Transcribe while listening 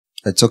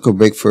I took a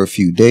break for a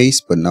few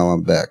days, but now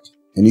I'm back.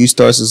 A new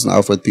Star Citizen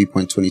Alpha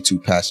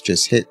 3.22 patch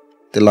just hit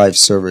the live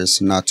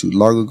servers not too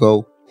long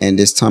ago, and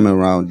this time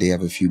around they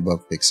have a few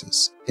bug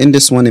fixes. In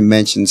this one, it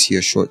mentions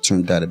here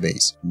short-term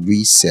database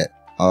reset.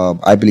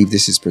 I believe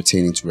this is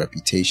pertaining to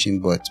reputation,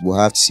 but we'll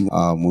have to see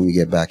when we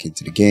get back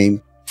into the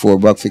game. For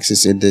bug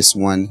fixes in this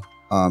one,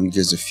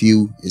 there's a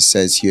few. It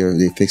says here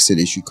they fixed an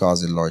issue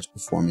causing large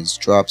performance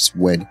drops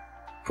when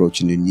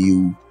approaching the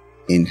new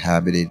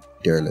inhabited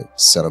derelict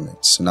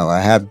settlement. So now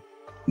I have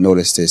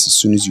noticed this. As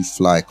soon as you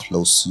fly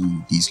close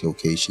to these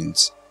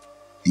locations,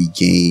 the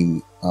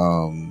game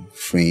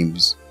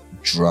frames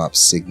drop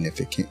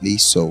significantly.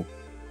 So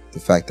the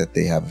fact that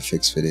they have a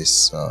fix for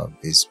this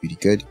is pretty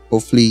good.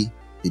 Hopefully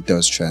it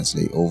does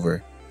translate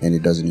over and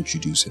it doesn't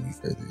introduce any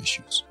further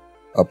issues.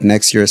 Up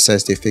next here, it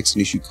says they fixed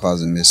an issue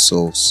causing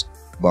missiles,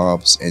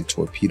 bombs, and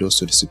torpedoes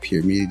to disappear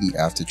immediately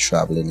after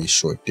traveling a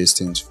short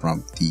distance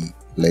from the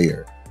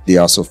player. They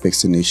also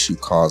fixed an issue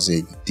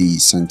causing the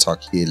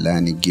Centaurea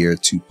landing gear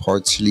to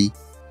partially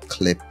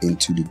clip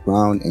into the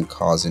ground and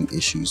causing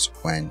issues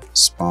when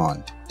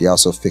spawned. They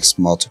also fixed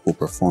multiple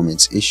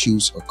performance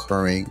issues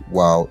occurring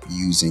while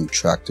using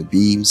tractor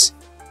beams,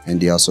 and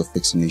they also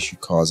fixed an issue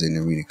causing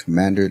Arena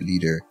Commander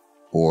Leader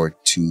board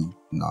to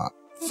not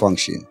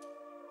function.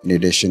 In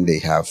addition, they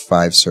have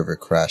 5 server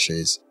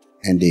crashes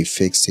and they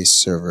fixed a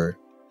server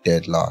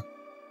deadlock.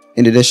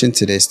 In addition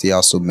to this, they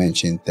also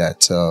mentioned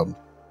that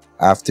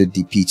after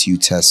the PTU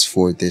test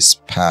for this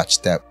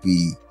patch that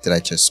I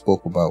just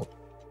spoke about,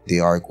 they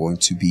are going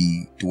to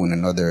be doing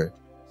another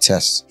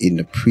test in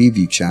the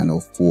preview channel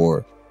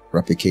for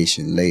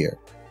replication layer.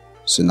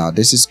 So now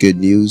this is good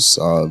news.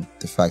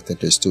 The fact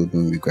that they're still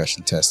doing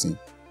regression testing,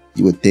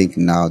 you would think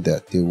now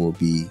that they will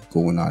be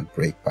going on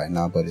break by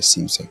now, but it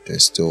seems like they're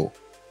still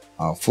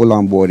full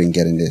on board and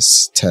getting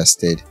this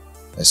tested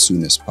as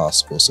soon as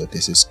possible. So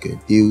this is good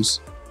news.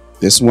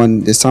 This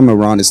time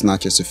around, it's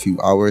not just a few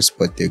hours,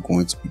 but they're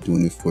going to be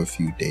doing it for a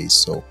few days.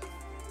 So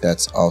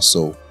that's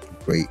also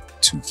great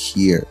to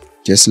hear.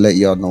 Just to let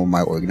y'all know,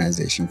 my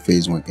organization,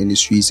 Phaseone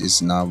Industries,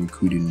 is now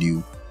recruiting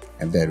new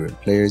and veteran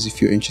players.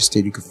 If you're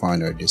interested, you can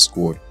find our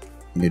Discord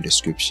in the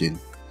description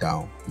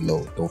down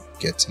below. Don't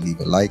forget to leave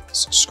a like,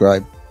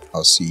 subscribe.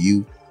 I'll see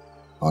you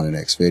on the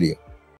next video.